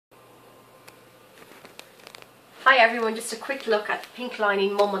Hi everyone, just a quick look at the Pink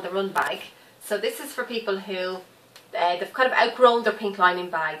Lining Mum on the Run bag. So this is for people who, they've kind of outgrown their pink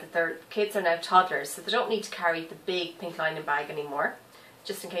lining bag, that their kids are now toddlers, so they don't need to carry the big pink lining bag anymore.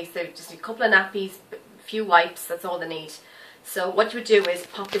 Just in case they just need a couple of nappies, a few wipes, that's all they need. So what you would do is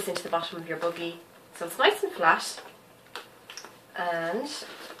pop this into the bottom of your buggy, so it's nice and flat. And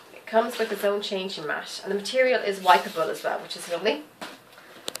it comes with its own changing mat, and the material is wipeable as well, which is lovely.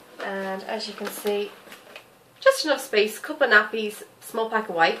 And as you can see, just enough space, couple of nappies, small pack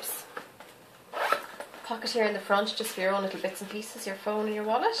of wipes. Pocket here in the front just for your own little bits and pieces, your phone and your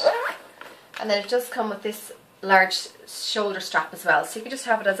wallet. And then it does come with this large shoulder strap as well, so you can just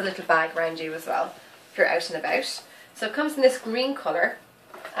have it as a little bag around you as well if you're out and about. So it comes in this green colour,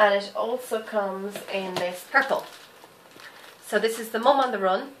 and it also comes in this purple. So this is the Mum on the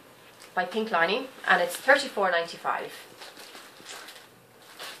Run by Pink Lining, and it's $34.95.